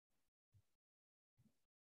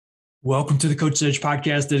Welcome to the Coach's Edge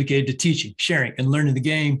podcast dedicated to teaching, sharing, and learning the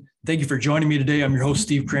game. Thank you for joining me today. I'm your host,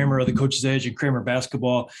 Steve Kramer of the Coach's Edge and Kramer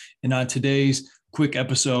Basketball. And on today's quick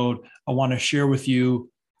episode, I want to share with you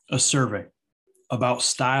a survey about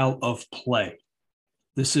style of play.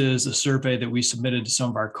 This is a survey that we submitted to some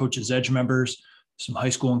of our Coach's Edge members, some high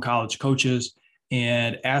school and college coaches,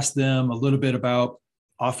 and asked them a little bit about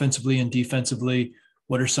offensively and defensively.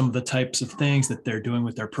 What are some of the types of things that they're doing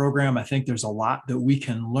with their program? I think there's a lot that we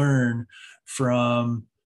can learn from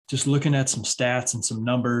just looking at some stats and some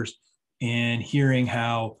numbers and hearing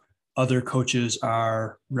how other coaches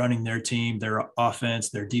are running their team, their offense,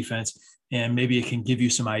 their defense, and maybe it can give you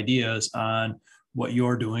some ideas on what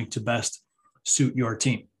you're doing to best suit your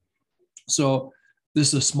team. So this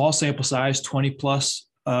is a small sample size, 20 plus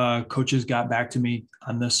coaches got back to me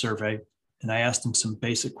on this survey. And I asked them some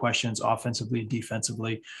basic questions offensively and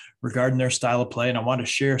defensively regarding their style of play. And I want to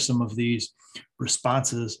share some of these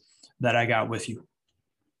responses that I got with you.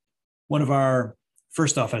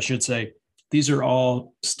 First off, I should say, these are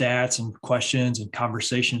all stats and questions and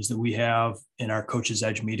conversations that we have in our Coach's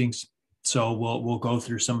Edge meetings. So we'll go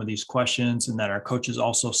through some of these questions, and then our coaches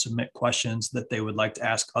also submit questions that they would like to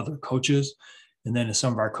ask other coaches. And then in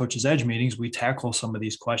some of our Coach's Edge meetings, we tackle some of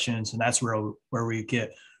these questions, and that's where we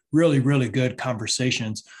get really, really good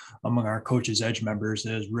conversations among our Coach's Edge members.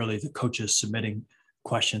 Is really the coaches submitting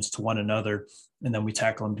questions to one another, and then we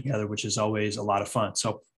tackle them together, which is always a lot of fun.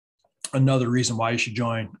 So another reason why you should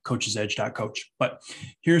join coachesedge.coach. But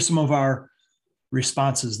here's some of our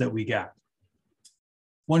responses that we got.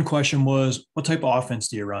 One question was, what type of offense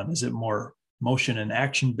do you run? Is it more motion and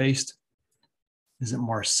action based? Is it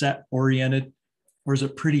more set oriented? Or is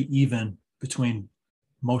it pretty even between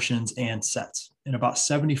motions and sets? And about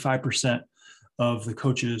 75% of the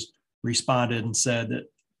coaches responded and said that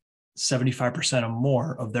 75% or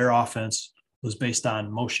more of their offense was based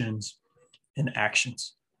on motions and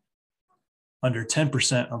actions. Under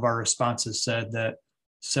 10% of our responses said that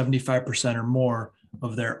 75% or more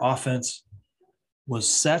of their offense was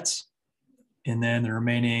sets. And then the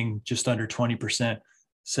remaining just under 20%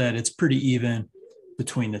 said it's pretty even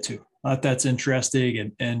between the two. I thought that's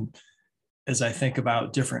interesting. And as I think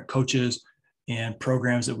about different coaches and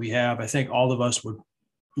programs that we have, I think all of us would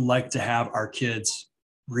like to have our kids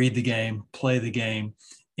read the game, play the game.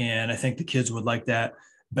 And I think the kids would like that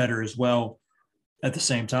better as well. At the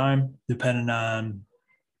same time, depending on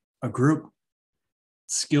a group,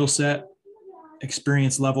 skill set,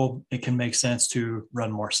 experience level, it can make sense to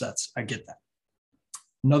run more sets. I get that.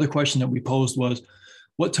 Another question that we posed was,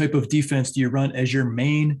 what type of defense do you run as your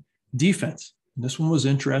main defense? And this one was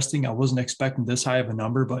interesting. I wasn't expecting this high of a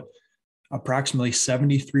number, but approximately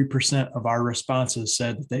 73% of our responses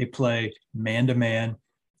said that they play man-to-man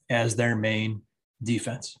as their main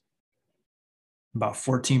defense. About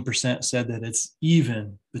 14% said that it's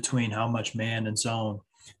even between how much man and zone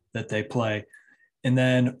that they play. And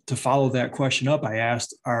then to follow that question up, I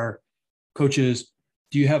asked our coaches,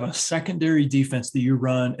 do you have a secondary defense that you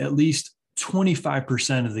run at least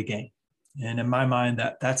 25% of the game? And in my mind,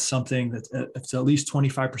 that's something that if it's at least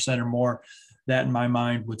 25% or more, that in my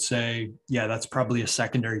mind would say, yeah, that's probably a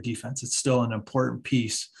secondary defense. It's still an important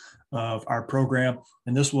piece of our program.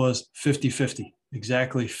 And this was 50-50.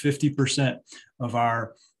 Exactly 50% of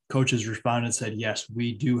our coaches responded and said, yes,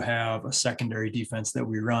 we do have a secondary defense that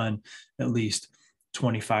we run at least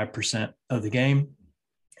 25% of the game.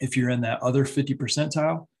 If you're in that other 50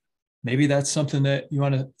 percentile, maybe that's something that you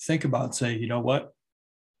want to think about and say, you know what,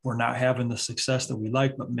 we're not having the success that we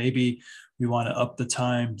like, but maybe we want to up the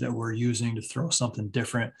time that we're using to throw something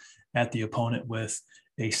different at the opponent with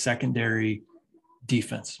a secondary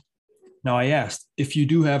defense. Now, I asked, if you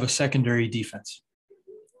do have a secondary defense,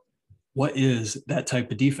 what is that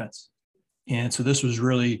type of defense? And so this was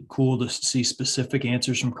really cool to see specific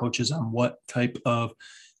answers from coaches on what type of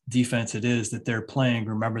defense it is that they're playing.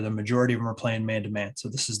 Remember, the majority of them are playing man-to-man. So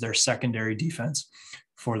this is their secondary defense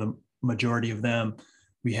for the majority of them.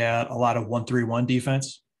 We had a lot of 1-3-1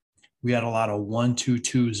 defense. We had a lot of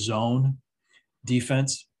 1-2-2 zone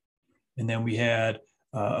defense. And then we had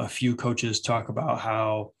a few coaches talk about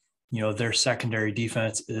how, their secondary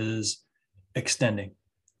defense is extending.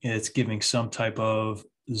 It's giving some type of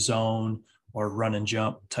zone or run and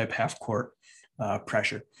jump type half court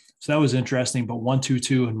pressure. So that was interesting. But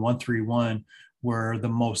 1-2-2 and 1-3-1 were the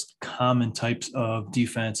most common types of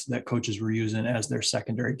defense that coaches were using as their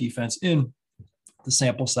secondary defense in the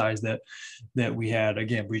sample size that we had.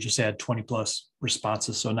 Again, we just had 20 plus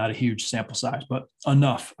responses, so not a huge sample size, but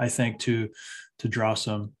enough, I think, to draw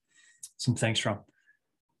some things from.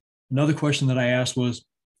 Another question that I asked was,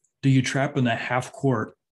 do you trap in the half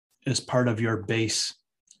court as part of your base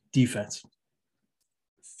defense.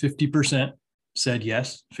 50% said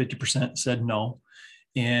yes, 50% said no.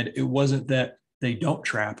 And it wasn't that they don't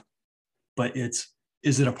trap, but is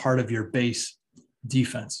it a part of your base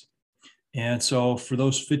defense? And so for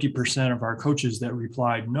those 50% of our coaches that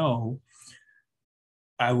replied no,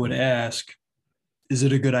 I would ask, is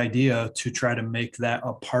it a good idea to try to make that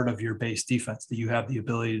a part of your base defense that you have the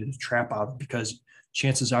ability to trap out? Because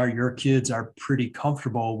chances are your kids are pretty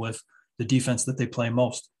comfortable with the defense that they play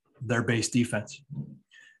most, their base defense.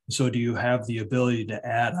 So do you have the ability to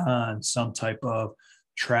add on some type of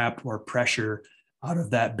trap or pressure out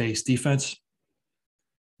of that base defense?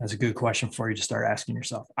 That's a good question for you to start asking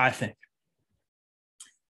yourself, I think.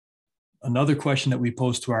 Another question that we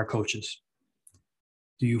pose to our coaches: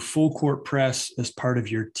 do you full court press as part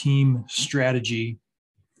of your team strategy?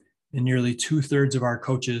 And nearly 2/3 of our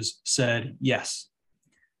coaches said yes.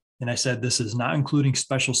 And I said, this is not including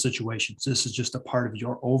special situations. This is just a part of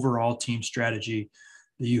your overall team strategy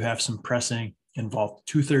that you have some pressing involved.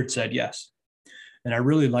 2/3 said yes. And I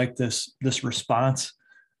really like this response.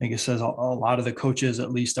 I think it says a lot of the coaches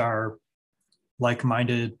at least are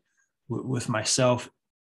like-minded with myself,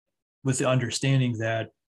 with the understanding that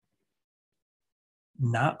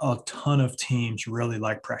not a ton of teams really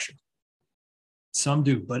like pressure. Some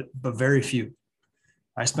do, but very few.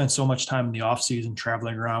 I spent so much time in the off season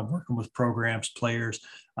traveling around, working with programs, players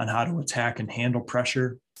on how to attack and handle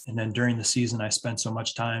pressure. And then during the season, I spent so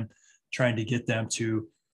much time trying to get them to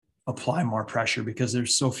apply more pressure because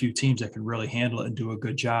there's so few teams that can really handle it and do a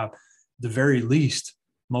good job. The very least,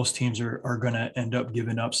 most teams are going to end up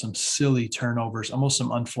giving up some silly turnovers, almost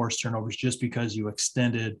some unforced turnovers, just because you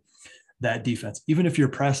extended that defense. Even if your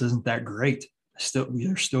press isn't that great,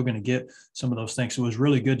 you're still going to get some of those things. So it was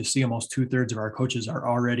really good to see almost 2/3 of our coaches are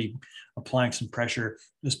already applying some pressure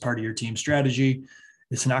as part of your team strategy.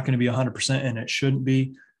 It's not going to be 100%, and it shouldn't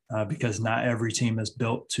be because not every team is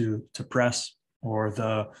built to press, or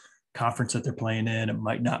the conference that they're playing in, it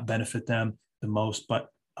might not benefit them the most, but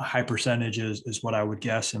a high percentage is what I would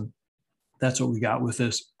guess. And that's what we got with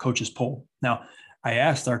this coaches poll. Now, I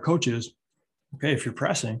asked our coaches, okay, if you're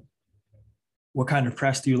pressing, what kind of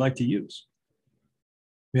press do you like to use?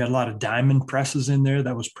 We had a lot of diamond presses in there.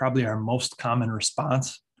 That was probably our most common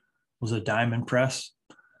response, was a diamond press,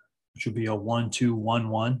 which would be a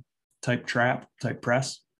 1-2-1-1 type trap, type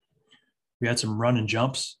press. We had some run and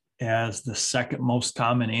jumps as the second most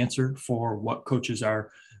common answer for what coaches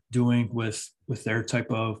are doing with their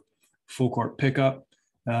type of full court pickup.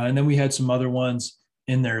 And then we had some other ones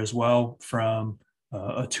in there as well, from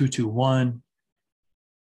a 2-2-1.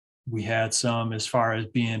 We had some as far as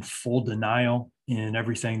being full denial in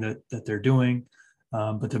everything that they're doing.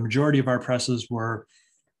 But the majority of our presses were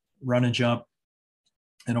run and jump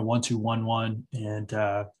and a 1-2-1-1 and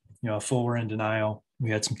a full run denial. We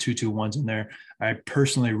had some 2-2-1s in there. I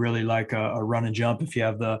personally really like a run and jump if you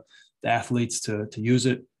have the athletes to use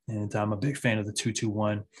it. And I'm a big fan of the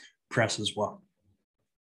 2-2-1 press as well.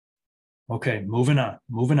 Okay, moving on.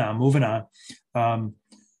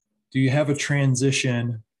 Do you have a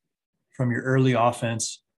transition from your early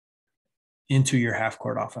offense into your half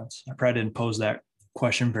court offense? I probably didn't pose that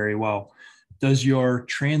question very well. Does your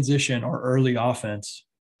transition or early offense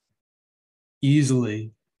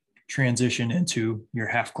easily transition into your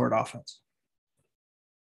half court offense?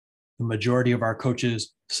 The majority of our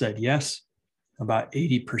coaches said yes. About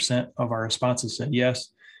 80% of our responses said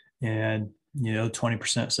yes. And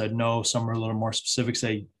 20% said no. Some are a little more specific,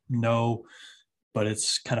 say no, but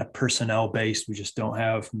it's kind of personnel based. We just don't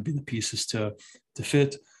have maybe the pieces to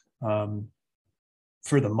fit.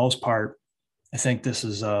 For the most part, I think this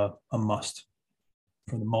is a must.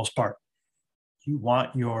 For the most part, you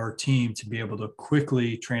want your team to be able to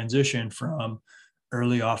quickly transition from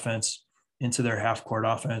early offense into their half court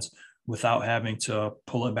offense without having to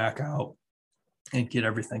pull it back out and get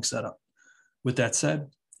everything set up. With that said,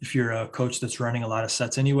 if you're a coach that's running a lot of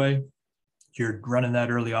sets anyway, you're running that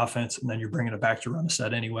early offense and then you're bringing it back to run a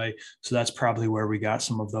set anyway. So that's probably where we got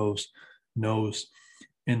some of those no's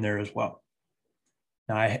in there as well.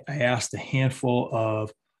 Now, I asked a handful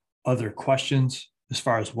of other questions as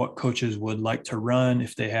far as what coaches would like to run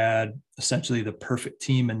if they had essentially the perfect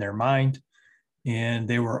team in their mind. And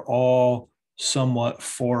they were all somewhat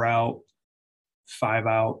 4-out,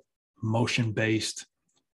 5-out, motion-based,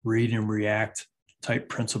 read and react type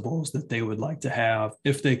principles that they would like to have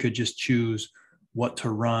if they could just choose what to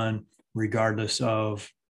run regardless of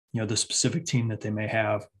the specific team that they may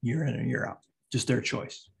have year in and year out, just their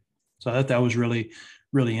choice. So I thought that was really,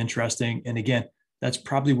 really interesting. And again, that's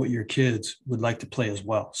probably what your kids would like to play as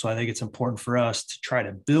well. So I think it's important for us to try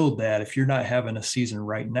to build that. If you're not having a season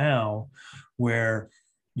right now where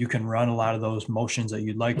You can run a lot of those motions that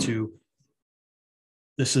you'd like to.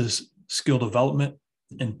 This is skill development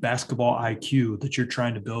and basketball IQ that you're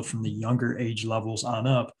trying to build from the younger age levels on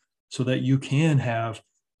up, so that you can have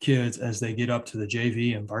kids as they get up to the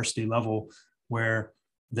JV and varsity level where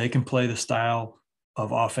they can play the style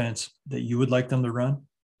of offense that you would like them to run,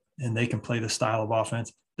 and they can play the style of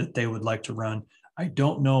offense that they would like to run. I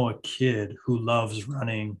don't know a kid who loves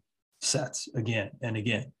running sets again and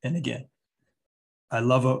again and again. I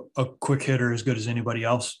love a quick hitter as good as anybody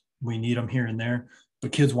else. We need them here and there,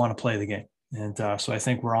 but kids want to play the game. And so I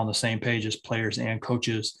think we're on the same page as players and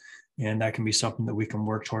coaches, and that can be something that we can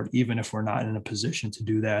work toward, even if we're not in a position to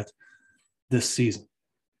do that this season.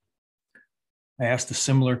 I asked a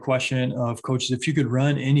similar question of coaches, if you could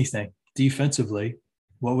run anything defensively,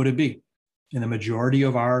 what would it be? And the majority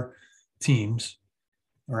of our teams,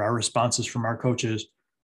 or our responses from our coaches,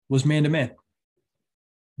 was man-to-man.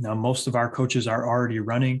 Now, most of our coaches are already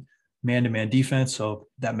running man-to-man defense, so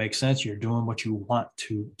that makes sense. You're doing what you want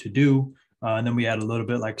to do. And then we had a little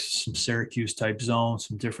bit like some Syracuse type zone,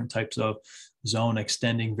 some different types of zone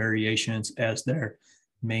extending variations as their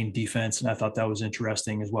main defense. And I thought that was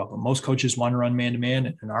interesting as well. But most coaches want to run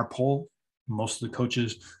man-to-man. In our poll, most of the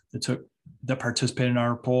coaches that participated in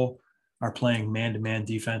our poll are playing man-to-man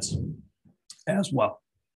defense as well.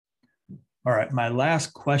 All right, my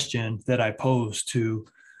last question that I posed to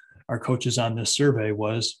our coaches on this survey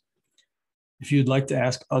was, if you'd like to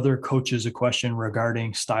ask other coaches a question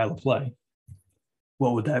regarding style of play,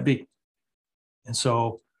 what would that be? And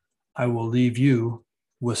so I will leave you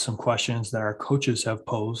with some questions that our coaches have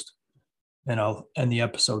posed, and I'll end the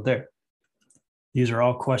episode there. These are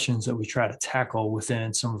all questions that we try to tackle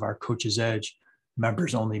within some of our Coach's Edge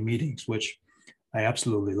members only meetings, which I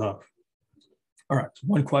absolutely love. All right,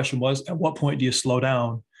 one question was, at what point do you slow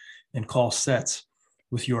down and call sets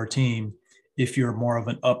with your team if you're more of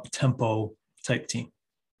an up-tempo type team?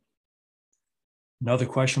 Another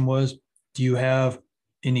question was, do you have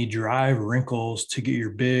any drive wrinkles to get your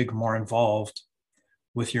big more involved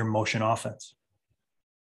with your motion offense?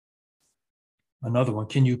 Another one,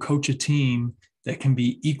 can you coach a team that can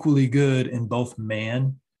be equally good in both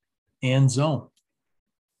man and zone?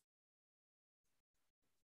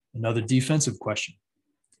 Another defensive question,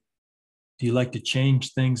 do you like to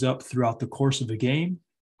change things up throughout the course of a game,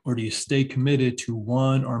 or do you stay committed to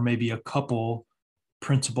one or maybe a couple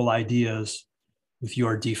principal ideas with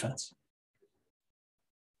your defense?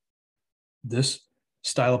 This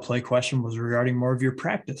style of play question was regarding more of your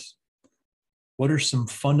practice. What are some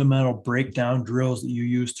fundamental breakdown drills that you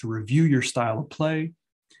use to review your style of play?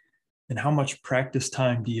 And how much practice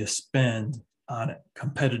time do you spend on it,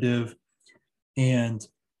 competitive and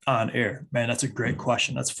on air? Man, that's a great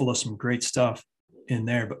question. That's full of some great stuff in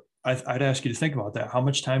there. But I'd ask you to think about that. How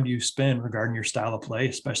much time do you spend regarding your style of play,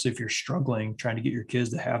 especially if you're struggling trying to get your kids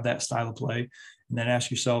to have that style of play? And then ask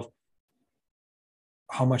yourself,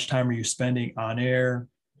 how much time are you spending on air,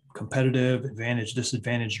 competitive, advantage,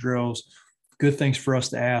 disadvantage drills? Good things for us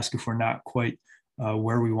to ask if we're not quite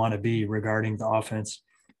where we want to be regarding the offense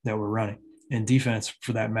that we're running, and defense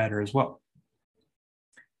for that matter as well.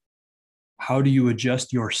 How do you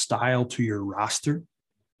adjust your style to your roster?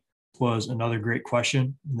 Was another great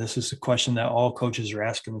question. And this is a question that all coaches are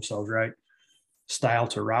asking themselves, right? Style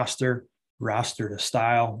to roster, roster to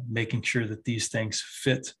style, making sure that these things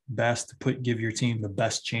fit best to give your team the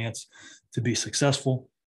best chance to be successful.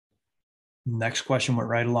 Next question went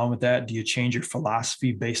right along with that. Do you change your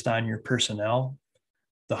philosophy based on your personnel?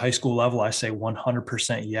 The high school level, I say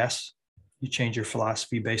 100% yes. You change your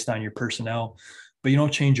philosophy based on your personnel, but you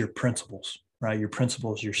don't change your principles, right? Your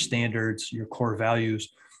principles, your standards, your core values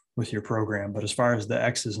with your program. But as far as the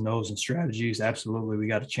X's and O's and strategies, absolutely, we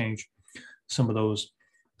got to change some of those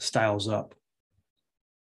styles up.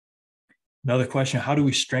 Another question, how do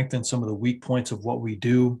we strengthen some of the weak points of what we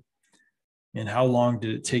do? And how long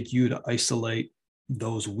did it take you to isolate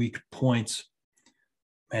those weak points?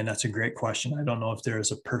 Man, that's a great question. I don't know if there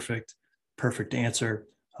is a perfect answer,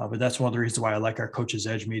 but that's one of the reasons why I like our Coach's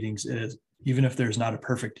Edge meetings is, even if there's not a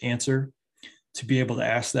perfect answer, to be able to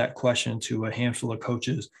ask that question to a handful of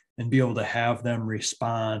coaches and be able to have them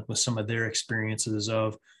respond with some of their experiences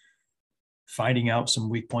of finding out some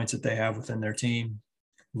weak points that they have within their team,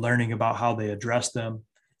 learning about how they address them,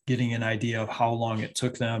 getting an idea of how long it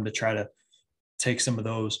took them to try to take some of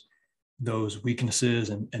those weaknesses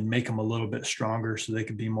and make them a little bit stronger so they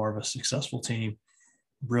could be more of a successful team.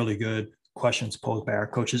 Really good questions posed by our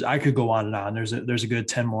coaches. I could go on and on. There's a good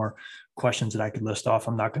 10 more questions that I could list off.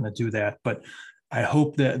 I'm not going to do that, but I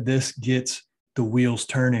hope that this gets the wheels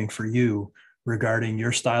turning for you regarding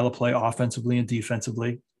your style of play offensively and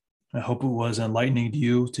defensively, I hope it was enlightening to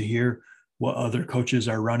you to hear what other coaches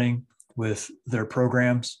are running with their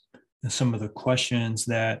programs and some of the questions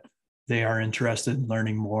that they are interested in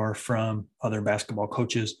learning more from other basketball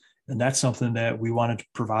coaches. And that's something that we wanted to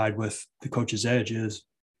provide with the Coach's Edge. Is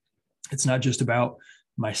it's not just about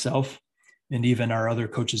myself and even our other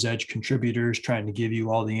Coach's Edge contributors trying to give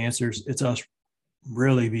you all the answers. It's us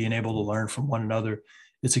really being able to learn from one another.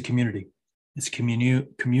 It's a community. It's a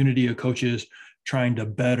community of coaches trying to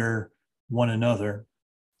better one another.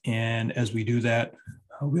 And as we do that,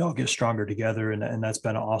 we all get stronger together. And that's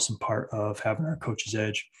been an awesome part of having our Coach's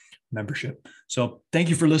Edge membership. So thank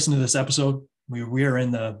you for listening to this episode. We are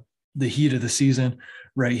in the heat of the season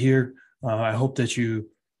right here. I hope that you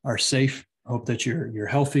are safe. I hope that you're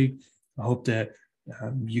healthy. I hope that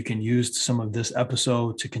you can use some of this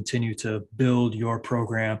episode to continue to build your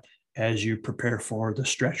program as you prepare for the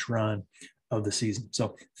stretch run of the season.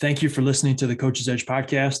 So thank you for listening to the Coach's Edge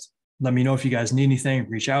podcast. Let me know if you guys need anything.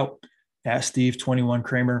 Reach out at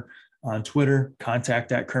Steve21Kramer on Twitter,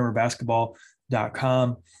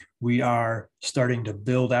 contact@kramerbasketball.com. We are starting to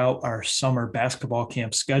build out our summer basketball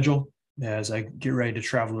camp schedule as I get ready to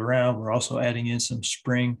travel around. We're also adding in some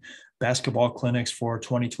spring basketball clinics for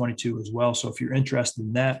 2022 as well. So if you're interested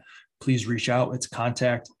in that, please reach out. It's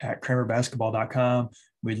contact@kramerbasketball.com.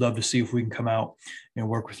 We'd love to see if we can come out and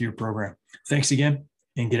work with your program. Thanks again,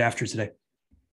 and get after today.